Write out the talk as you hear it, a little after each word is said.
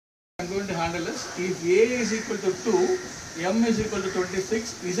I'm going to handle is, if A is equal to 2, M is equal to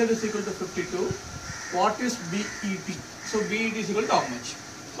 26, Z is equal to 52, what is BET? So BET is equal to how much?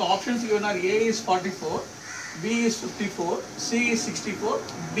 So options given are A is 44, B is 54, C is 64,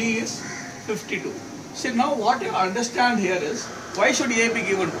 D is 52. See, now what you understand here is, why should A be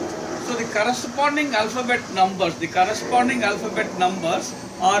given 2? So the corresponding alphabet numbers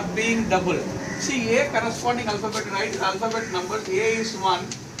are being doubled. See, A corresponding alphabet, right? Alphabet numbers, A is 1,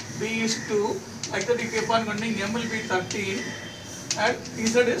 B is 2, like that you keep on running, M will be 13 and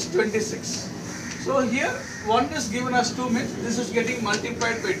Z is 26. So here 1 is given as 2 means this is getting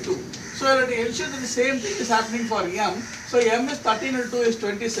multiplied by 2. So let me ensure that the same thing is happening for M. So M is 13 into 2 is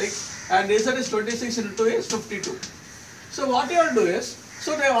 26 and Z is 26 into 2 is 52. So what you will do is,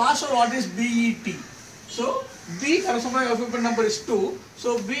 so they have asked what is BET. So B corresponding alphabet number is 2.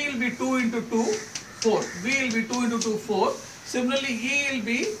 So B will be 2 into 2, 4. B will be 2 into 2, 4. Similarly, E will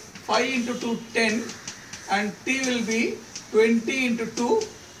be 5 into 2, 10. And T will be 20 into 2,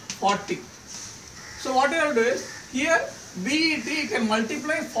 40. So what you will do is, here BET you can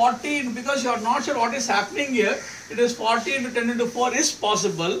multiply 40 because you are not sure what is happening here. It is 40 into 10 into 4 is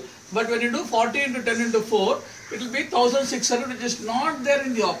possible. But when you do 40 into 10 into 4, it will be 1600, which is not there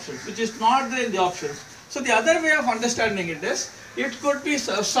in the options. So the other way of understanding it is, it could be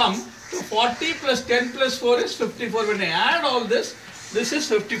sum. So 40 plus 10 plus 4 is 54. When I add all this, this is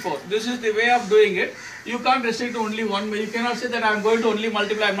 54. This is the way of doing it. You can't restrict to only one way. You cannot say that I am going to only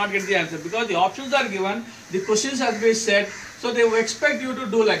multiply, I am not getting the answer. Because the options are given, the questions have been set, so they will expect you to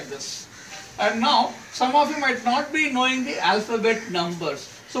do like this. And now, some of you might not be knowing the alphabet numbers.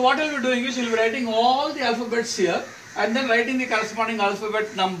 So what you will be doing is, you will be writing all the alphabets here, and then writing the corresponding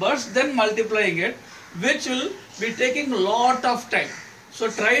alphabet numbers, then multiplying it, which will be taking a lot of time. So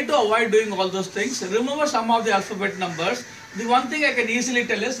try to avoid doing all those things. Remember some of the alphabet numbers. The one thing I can easily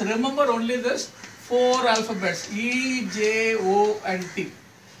tell is, remember only this 4 alphabets, E, J, O and T.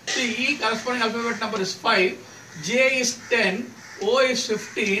 So E corresponding alphabet number is 5, J is 10, O is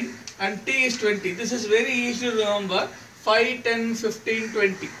 15 and T is 20. This is very easy to remember, 5, 10, 15,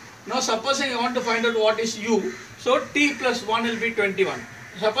 20. Now supposing I want to find out what is U, so T plus 1 will be 21.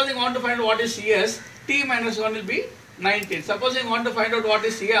 Supposing I want to find out what is S, T minus 1 will be 19. Supposing I want to find out what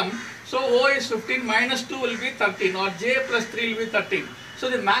is M, so O is 15 minus 2 will be 13 or J plus 3 will be 13. So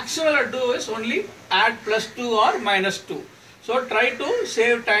the maximum I do is only add plus 2 or minus 2. So try to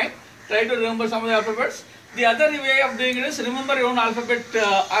save time, try to remember some of the alphabets. The other way of doing it is, remember your own alphabet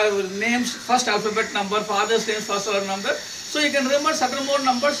names, first alphabet number, father's name, first alphabet number. So you can remember certain more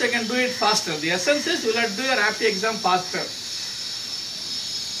numbers, so you can do it faster. The essence is, you will do your APTE exam faster.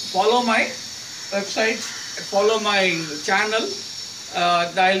 Follow my website, follow my channel.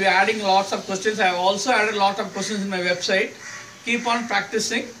 I will be adding lots of questions. I have also added a lot of questions in my website. Keep on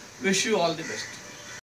practicing. Wish you all the best.